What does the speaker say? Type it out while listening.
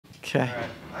Okay. All right.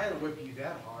 I had to whip you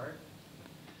that hard.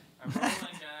 I'm rolling,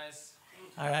 guys.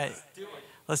 All right. Let's do it.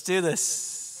 Let's do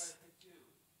this.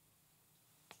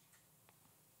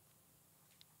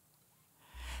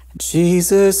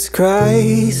 Jesus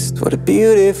Christ, what a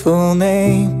beautiful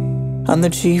name. I'm the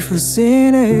chief of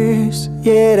sinners,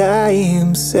 yet I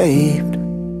am saved.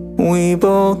 We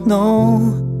both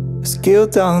know there's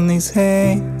guilt on these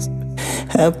hands.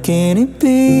 How can it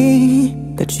be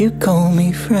that you call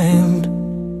me friend?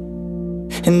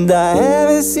 And I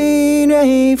haven't seen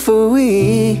rain for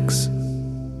weeks.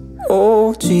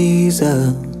 Oh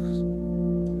Jesus,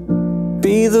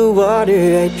 be the water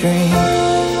I drink.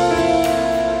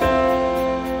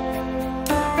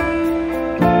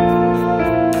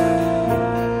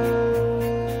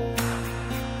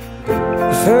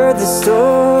 I've heard the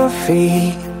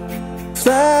story of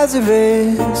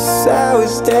Lazarus. I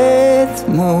was dead to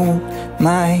mold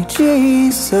my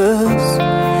Jesus.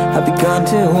 I've begun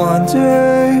to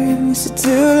wonder, is it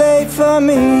too late for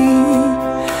me?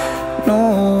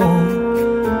 No.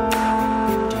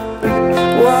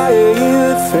 Why are you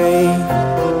afraid?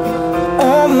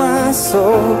 Oh my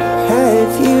soul,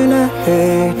 have you not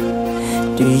heard?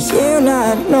 Do you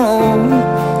not know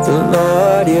the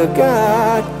Lord your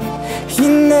God? He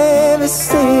never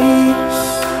sleeps.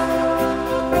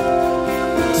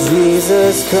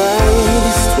 Jesus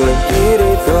Christ, what a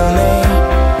beautiful name.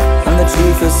 I'm the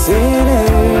chief of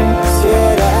sinners,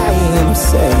 yet I am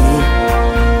saved.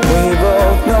 We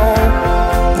both know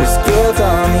there's guilt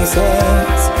on these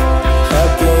hands. How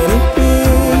can it be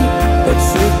that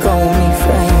you call me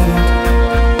friend?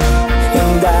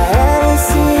 And I haven't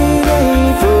seen rain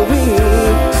for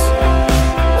weeks.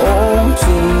 Oh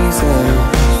Jesus,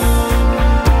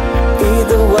 be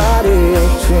the water I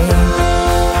drink.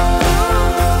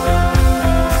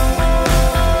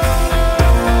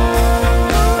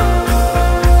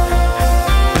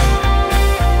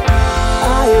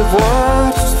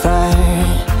 Watched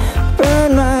fire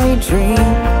burn my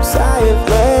dreams. I have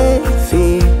let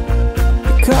fear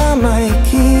become my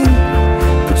king.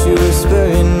 But you whisper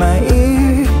in my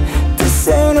ear, this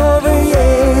ain't over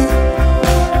yet.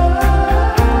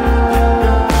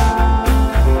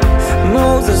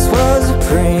 Moses was a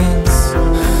prince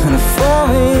in a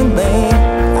foreign land.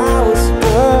 I was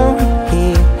born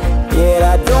here, yet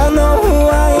I don't know who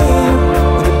I am.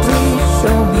 Would you please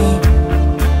show me?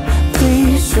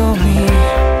 Show me,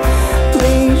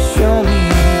 please show me.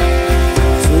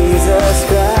 Jesus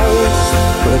Christ,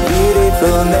 what a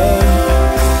beautiful name.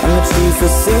 I'm the chief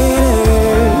of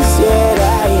sinners, yet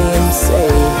I am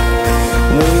saved.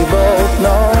 We both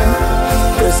know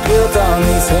there's guilt on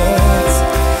these hands.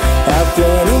 How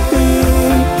can it be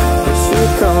that you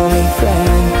call me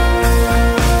friend?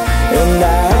 And I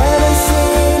haven't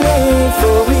seen rain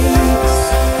for weeks.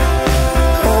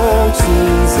 Oh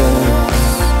Jesus,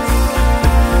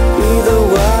 the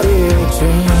water I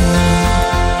drink.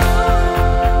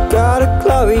 Got a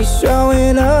glory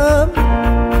showing up.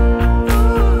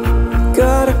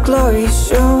 Got a glory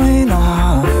showing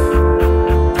off.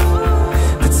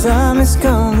 The time has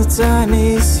come, the time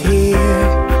is here.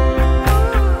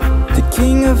 The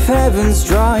King of Heaven's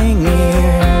drawing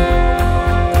near.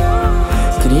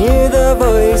 Can hear the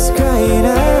voice crying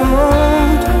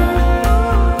out.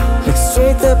 Make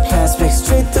straight the path, make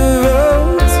straight the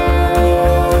roads.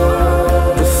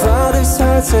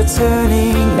 Hearts are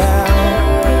turning now.